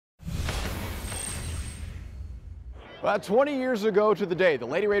Well, 20 years ago to the day, the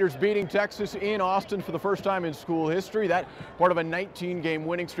Lady Raiders beating Texas in Austin for the first time in school history. That part of a 19-game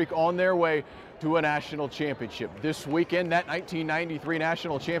winning streak on their way to a national championship. This weekend, that 1993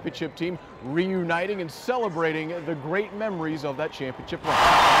 national championship team reuniting and celebrating the great memories of that championship run.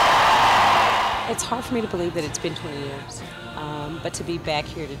 It's hard for me to believe that it's been 20 years, but to be back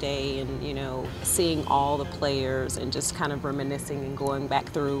here today and, seeing all the players and just kind of reminiscing and going back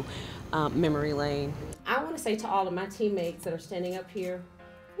through memory lane. I want to say to all of my teammates that are standing up here,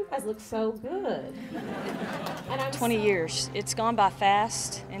 you guys look so good. And 20 years. It's gone by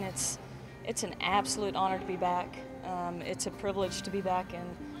fast, and it's an absolute honor to be back. It's a privilege to be back in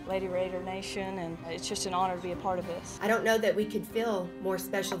Lady Raider Nation, and it's just an honor to be a part of this. I don't know that we could feel more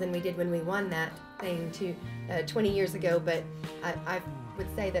special than we did when we won that thing 20 years ago, but I would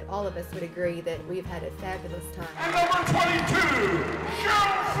say that all of us would agree that we've had a fabulous time. And number 22,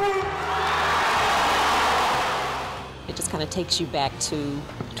 It just kind of takes you back to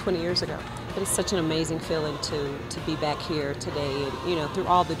 20 years ago. But it's such an amazing feeling to be back here today, and through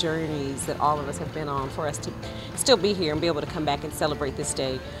all the journeys that all of us have been on, for us to still be here and be able to come back and celebrate this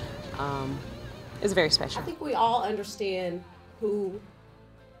day is very special. I think we all understand who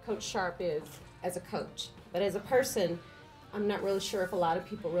Coach Sharp is as a coach, but as a person, I'm not really sure if a lot of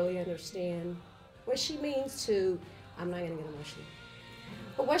people really understand what she means to, I'm not going to get emotional,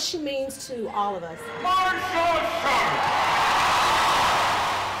 but what she means to all of us.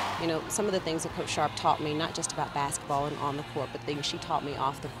 Some of the things that Coach Sharp taught me, not just about basketball and on the court, but things she taught me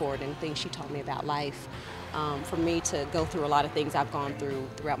off the court and things she taught me about life. For me to go through a lot of things I've gone through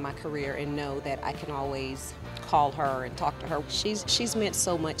throughout my career and know that I can always call her and talk to her. She's meant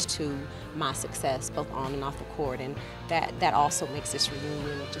so much to my success, both on and off the court, and that also makes this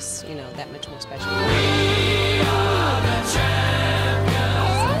reunion just, that much more special. We are the champions. We are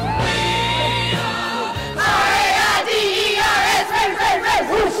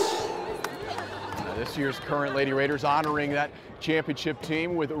This year's current Lady Raiders honoring that championship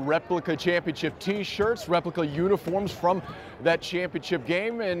team with replica championship t-shirts, replica uniforms from that championship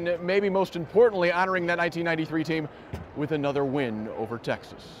game, and maybe most importantly, honoring that 1993 team with another win over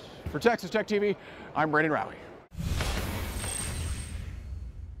Texas. For Texas Tech TV, I'm Brandon Rowie.